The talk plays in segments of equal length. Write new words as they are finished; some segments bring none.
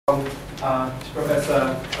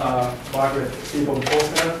Professor Margaret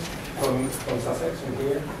Seaborn-Faulkner from Sussex, from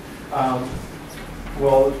here.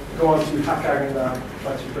 We'll go on to Hakang,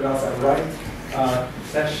 try to pronounce that right,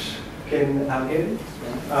 Seshkin Algin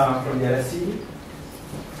from the LSE.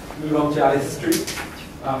 Move on to Alice Street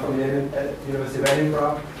from the University of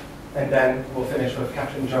Edinburgh. And then we'll finish with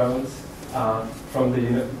Catherine Jones from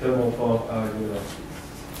the Montgomery University.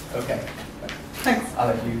 Okay. Thanks. I'll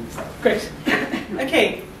let you start. Great.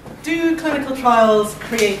 Okay. Do clinical trials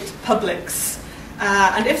create publics?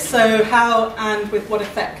 And if so, how and with what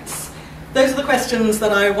effects? Those are the questions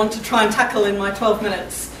that I want to try and tackle in my 12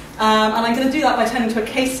 minutes. And I'm going to do that by turning to a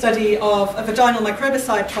case study of a vaginal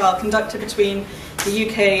microbicide trial conducted between the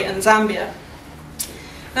UK and Zambia.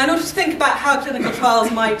 Now, in order to think about how clinical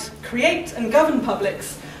trials might create and govern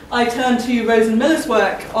publics, I turn to Rose and Miller's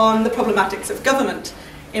work on the problematics of government,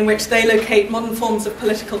 in which they locate modern forms of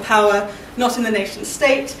political power not in the nation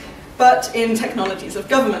state, but in technologies of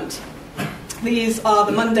government. These are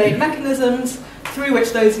the mundane mechanisms through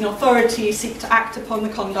which those in authority seek to act upon the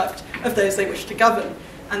conduct of those they wish to govern.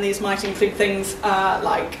 And these might include things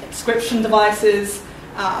like inscription devices,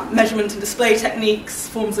 measurement and display techniques,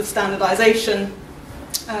 forms of standardization,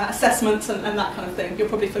 assessments, and that kind of thing. You're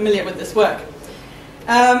probably familiar with this work.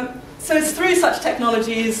 So it's through such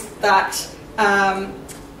technologies that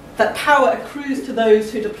that power accrues to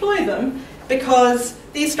those who deploy them, because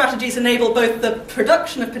these strategies enable both the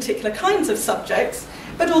production of particular kinds of subjects,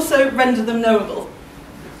 but also render them knowable.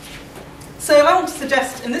 So I want to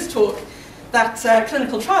suggest in this talk that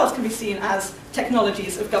clinical trials can be seen as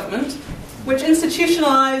technologies of government, which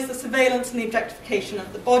institutionalize the surveillance and the objectification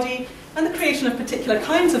of the body and the creation of particular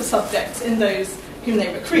kinds of subjects in those whom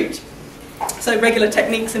they recruit. So regular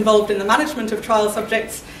techniques involved in the management of trial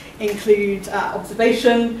subjects include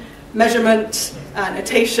observation, measurement,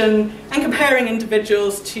 notation, and comparing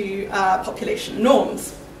individuals to population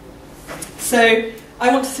norms. So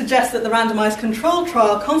I want to suggest that the randomized control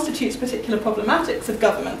trial constitutes particular problematics of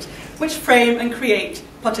government, which frame and create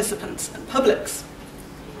participants and publics.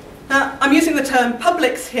 Now, I'm using the term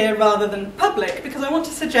publics here rather than public because I want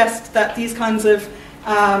to suggest that these kinds of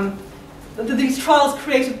these trials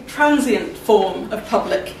create a transient form of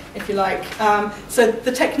public, if you like. So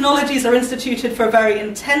the technologies are instituted for a very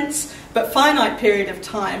intense but finite period of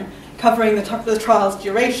time, covering the trial's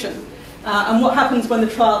duration. And what happens when the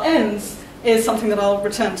trial ends is something that I'll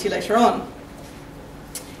return to later on.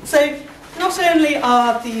 So not only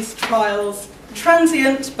are these trials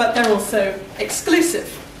transient, but they're also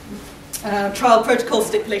exclusive. Trial protocols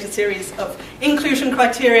stipulate a series of inclusion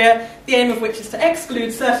criteria, the aim of which is to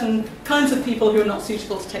exclude certain kinds of people who are not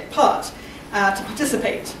suitable to take part, to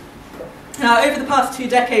participate. Now, over the past 2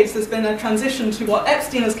 decades, there's been a transition to what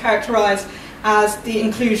Epstein has characterized as the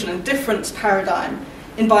inclusion and difference paradigm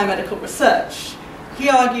in biomedical research. He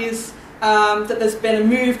argues that there's been a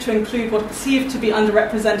move to include what are perceived to be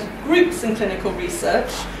underrepresented groups in clinical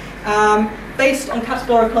research, based on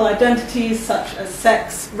categorical identities such as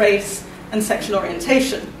sex, race, and sexual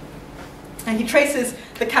orientation. And he traces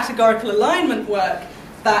the categorical alignment work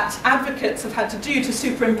that advocates have had to do to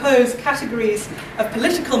superimpose categories of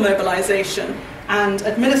political mobilization and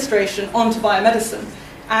administration onto biomedicine.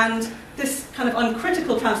 And this kind of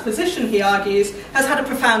uncritical transposition, he argues, has had a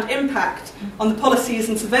profound impact on the policies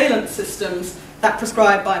and surveillance systems that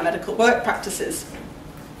prescribe biomedical work practices.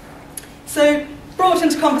 So, brought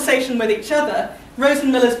into conversation with each other, Rose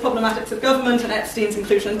and Miller's problematics of government and Epstein's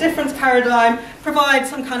inclusion and difference paradigm provide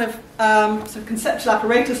some kind of sort of conceptual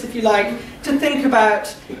apparatus, if you like, to think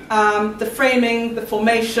about the framing, the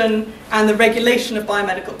formation, and the regulation of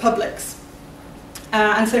biomedical publics.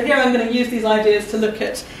 And so here I'm going to use these ideas to look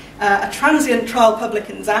at a transient trial public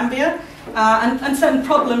in Zambia and certain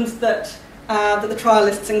problems that the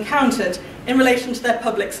trialists encountered in relation to their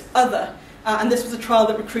public's other. And this was a trial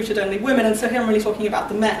that recruited only women, and so here I'm really talking about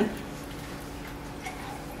the men.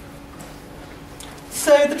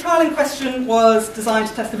 So the trial in question was designed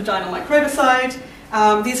to test a vaginal microbicide.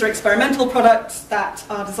 These are experimental products that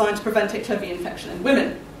are designed to prevent HIV infection in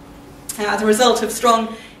women. As a result of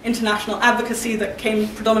strong international advocacy that came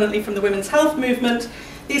predominantly from the women's health movement,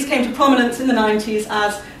 these came to prominence in the 90s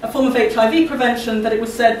as a form of HIV prevention that it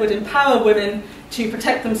was said would empower women to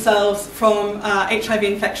protect themselves from HIV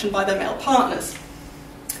infection by their male partners.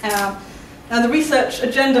 Now, the research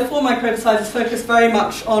agenda for microbicides is focused very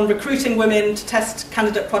much on recruiting women to test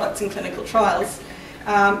candidate products in clinical trials.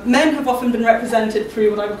 Men have often been represented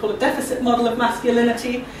through what I would call a deficit model of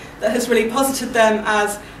masculinity that has really posited them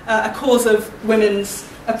as a cause of women's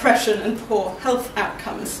oppression and poor health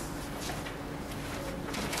outcomes.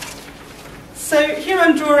 So here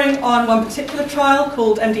I'm drawing on one particular trial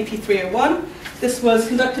called MDP 301. This was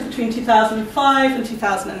conducted between 2005 and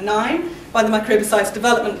 2009 by the Microbicides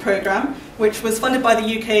Development Programme, which was funded by the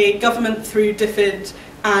UK government through DFID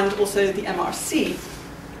and also the MRC.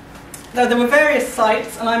 Now, there were various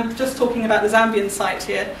sites, and I'm just talking about the Zambian site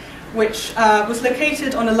here, which was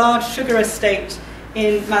located on a large sugar estate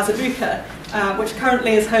in Mazabuka, which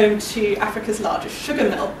currently is home to Africa's largest sugar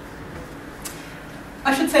mill.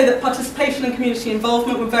 I should say that participation and community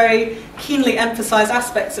involvement were very keenly emphasised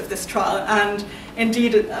aspects of this trial, and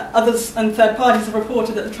indeed others and third parties have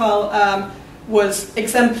reported that the trial was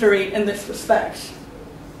exemplary in this respect.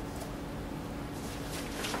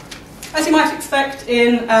 As you might expect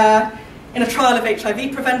in a trial of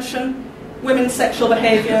HIV prevention, women's sexual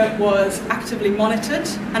behaviour was actively monitored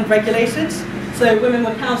and regulated. So women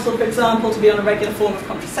were counselled, for example, to be on a regular form of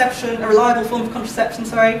contraception, a reliable form of contraception,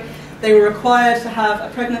 sorry. They were required to have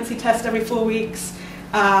a pregnancy test every 4 weeks.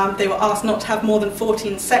 They were asked not to have more than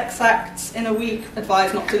 14 sex acts in a week,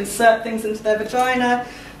 advised not to insert things into their vagina,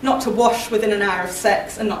 not to wash within an hour of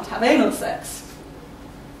sex, and not to have anal sex.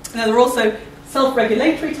 Now, there were also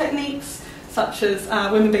self-regulatory techniques, such as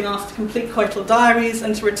women being asked to complete coital diaries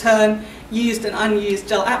and to return used and unused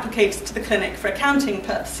gel applicators to the clinic for accounting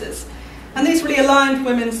purposes. And these really aligned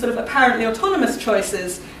women's sort of apparently autonomous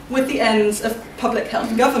choices with the ends of public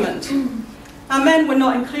health government. Our men were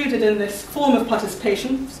not included in this form of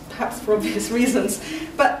participation, perhaps for obvious reasons,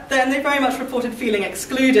 but then they very much reported feeling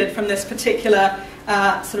excluded from this particular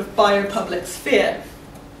sort of biopublic sphere.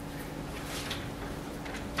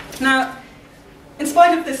 Now, in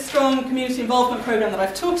spite of this strong community involvement programme that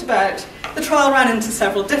I've talked about, the trial ran into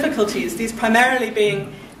several difficulties, these primarily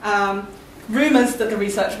being rumours that the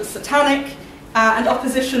research was satanic, and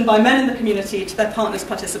opposition by men in the community to their partners'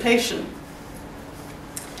 participation.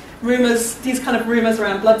 These kind of rumours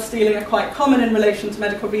around blood stealing are quite common in relation to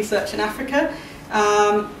medical research in Africa.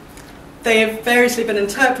 They have variously been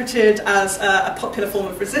interpreted as a popular form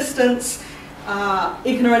of resistance,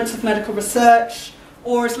 ignorance of medical research,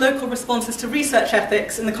 or as local responses to research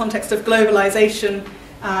ethics in the context of globalisation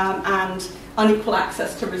and unequal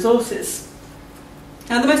access to resources.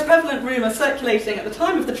 Now, the most prevalent rumour circulating at the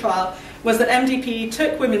time of the trial was that MDP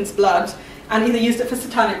took women's blood and either used it for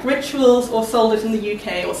satanic rituals or sold it in the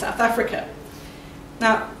UK or South Africa.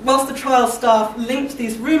 Now, whilst the trial staff linked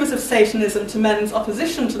these rumours of Satanism to men's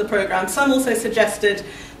opposition to the programme, some also suggested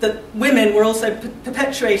that women were also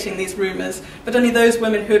perpetuating these rumours, but only those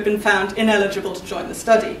women who had been found ineligible to join the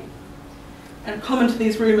study. And common to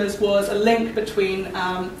these rumours was a link between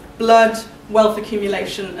blood, wealth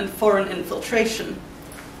accumulation, and foreign infiltration.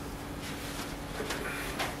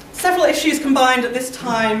 Several issues combined at this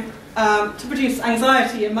time to produce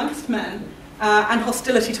anxiety amongst men and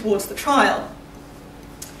hostility towards the trial.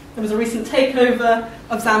 There was a recent takeover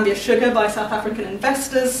of Zambia Sugar by South African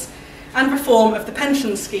investors and reform of the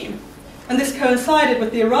pension scheme. And this coincided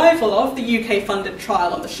with the arrival of the UK-funded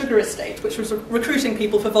trial on the sugar estate, which was recruiting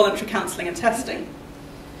people for voluntary counselling and testing.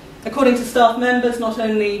 According to staff members, not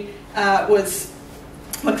only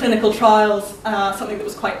were clinical trials something that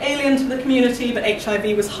was quite alien to the community, but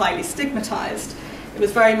HIV was highly stigmatised. It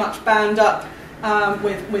was very much bound up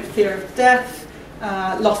with fear of death,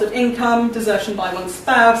 loss of income, desertion by one's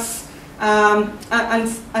spouse,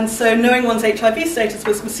 and so knowing one's HIV status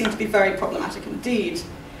was seen to be very problematic indeed.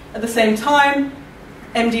 At the same time,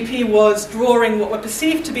 MDP was drawing what were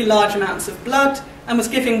perceived to be large amounts of blood and was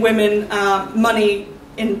giving women money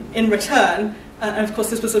in return, and of course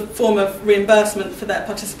this was a form of reimbursement for their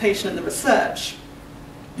participation in the research.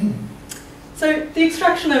 So the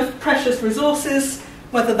extraction of precious resources,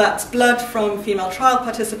 whether that's blood from female trial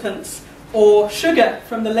participants or sugar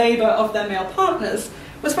from the labour of their male partners,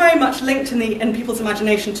 was very much linked in people's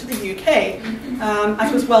imagination to the UK.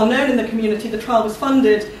 As was well known in the community, the trial was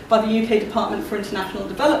funded by the UK Department for International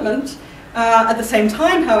Development. At the same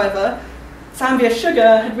time, however, Zambia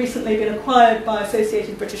Sugar had recently been acquired by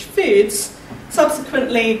Associated British Foods,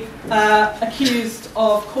 subsequently accused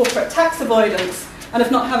of corporate tax avoidance and of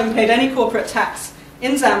not having paid any corporate tax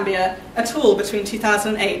in Zambia at all between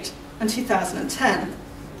 2008 and 2010.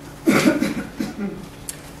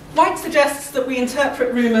 White suggests that we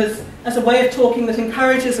interpret rumours as a way of talking that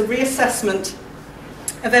encourages a reassessment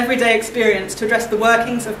of everyday experience to address the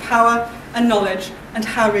workings of power and knowledge and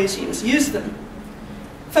how regimes use them.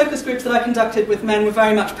 Focus groups that I conducted with men were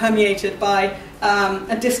very much permeated by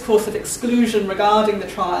a discourse of exclusion regarding the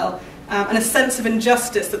trial and a sense of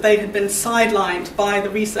injustice that they had been sidelined by the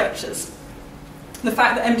researchers. The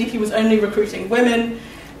fact that MDP was only recruiting women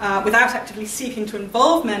without actively seeking to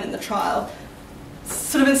involve men in the trial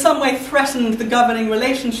sort of in some way threatened the governing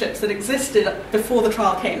relationships that existed before the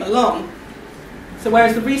trial came along. So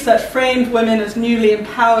whereas the research framed women as newly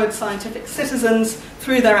empowered scientific citizens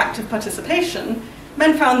through their active participation,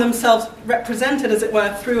 men found themselves represented, as it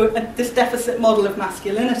were, through this deficit model of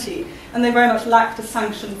masculinity, and they very much lacked a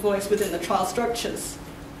sanctioned voice within the trial structures.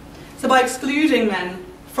 So by excluding men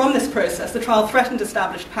from this process, the trial threatened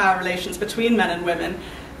established power relations between men and women,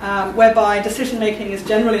 whereby decision-making is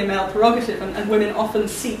generally a male prerogative, and women often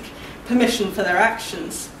seek permission for their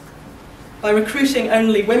actions. By recruiting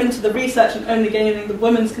only women to the research and only gaining the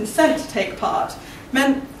woman's consent to take part,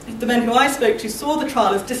 the men who I spoke to saw the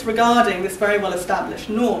trial as disregarding this very well-established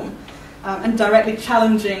norm and directly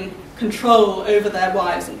challenging control over their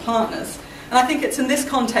wives and partners. And I think it's in this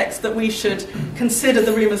context that we should consider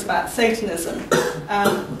the rumours about Satanism,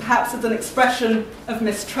 perhaps as an expression of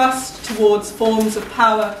mistrust towards forms of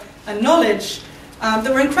power and knowledge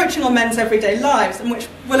that were encroaching on men's everyday lives and which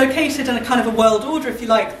were located in a kind of a world order, if you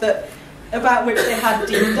like, about which they had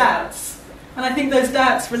deep doubts. And I think those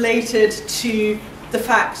doubts related to the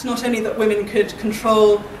fact not only that women could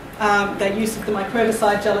control their use of the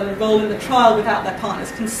microbicide gel and enroll in the trial without their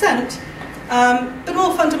partner's consent, but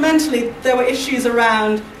more fundamentally, there were issues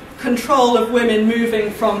around control of women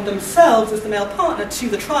moving from themselves as the male partner to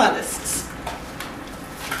the trialists.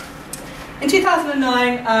 In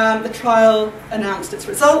 2009, the trial announced its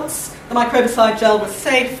results. The microbicide gel was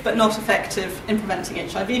safe but not effective in preventing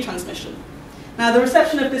HIV transmission. Now, the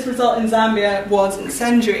reception of this result in Zambia was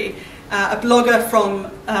incendiary. A blogger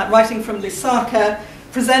writing from Lusaka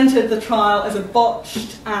presented the trial as a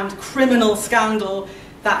botched and criminal scandal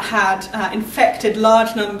that had infected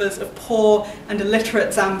large numbers of poor and illiterate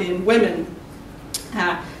Zambian women.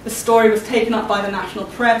 The story was taken up by the national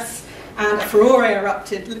press, and a furore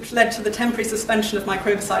erupted, which led to the temporary suspension of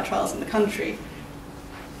microbicide trials in the country.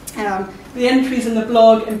 The entries in the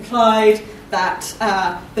blog implied that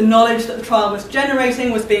the knowledge that the trial was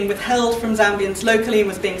generating was being withheld from Zambians locally and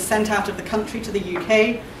was being sent out of the country to the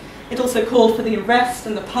UK. It also called for the arrest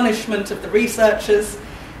and the punishment of the researchers,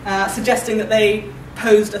 suggesting that they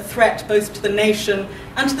posed a threat both to the nation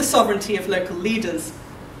and to the sovereignty of local leaders.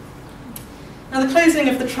 Now, the closing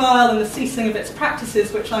of the trial and the ceasing of its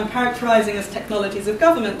practices, which I'm characterising as technologies of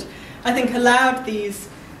government, I think allowed the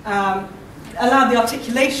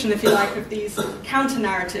articulation, if you like, of these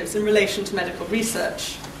counter-narratives in relation to medical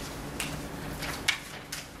research.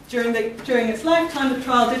 During its lifetime, the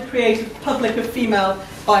trial did create a public of female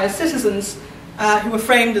biocitizens who were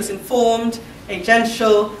framed as informed,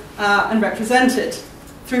 agential, and represented.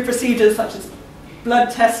 Through procedures such as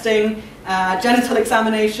blood testing, genital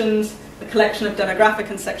examinations, the collection of demographic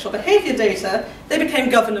and sexual behaviour data, they became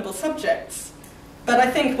governable subjects. But I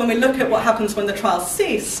think when we look at what happens when the trial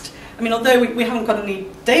ceased, I mean, although we haven't got any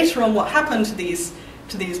data on what happened to these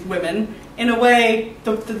women, in a way,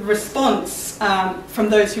 the response from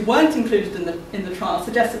those who weren't included in the trial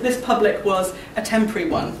suggests that this public was a temporary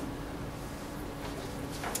one.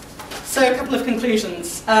 So a couple of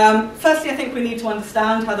conclusions. Firstly, I think we need to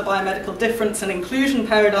understand how the biomedical difference and inclusion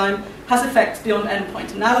paradigm has effects beyond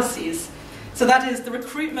endpoint analyses. So that is, the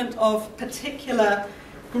recruitment of particular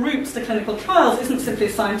groups to clinical trials isn't simply a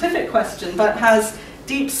scientific question, but has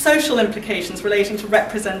deep social implications relating to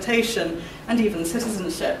representation and even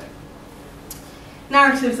citizenship.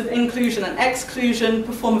 Narratives of inclusion and exclusion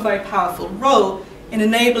perform a very powerful role in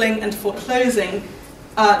enabling and foreclosing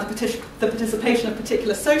the participation of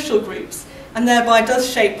particular social groups, and thereby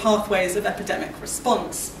does shape pathways of epidemic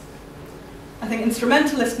response. I think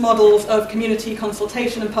instrumentalist models of community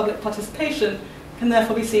consultation and public participation can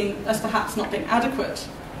therefore be seen as perhaps not being adequate.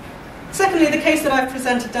 Secondly, the case that I've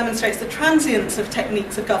presented demonstrates the transience of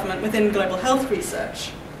techniques of government within global health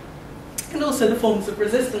research, and also the forms of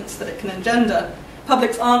resistance that it can engender.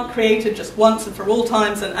 Publics aren't created just once and for all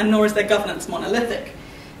times, and nor is their governance monolithic.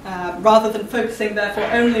 Rather than focusing, therefore,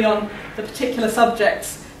 only on the particular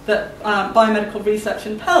subjects that biomedical research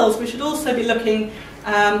impels, we should also be looking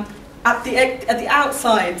at the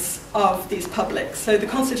outsides of these publics, so the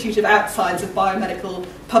constitutive outsides of biomedical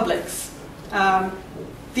publics.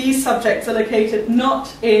 These subjects are located not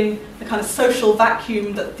in the kind of social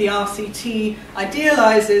vacuum that the RCT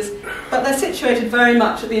idealises, but they're situated very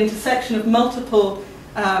much at the intersection of multiple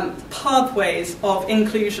pathways of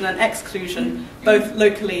inclusion and exclusion, both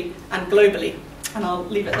locally and globally. And I'll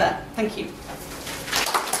leave it there. Thank you.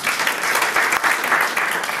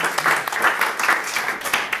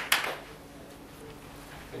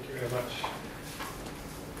 Thank you very much.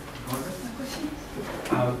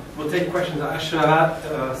 We'll take questions. I should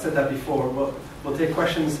have said that before. We'll take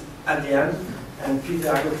questions at the end. And Peter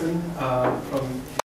Aggleton from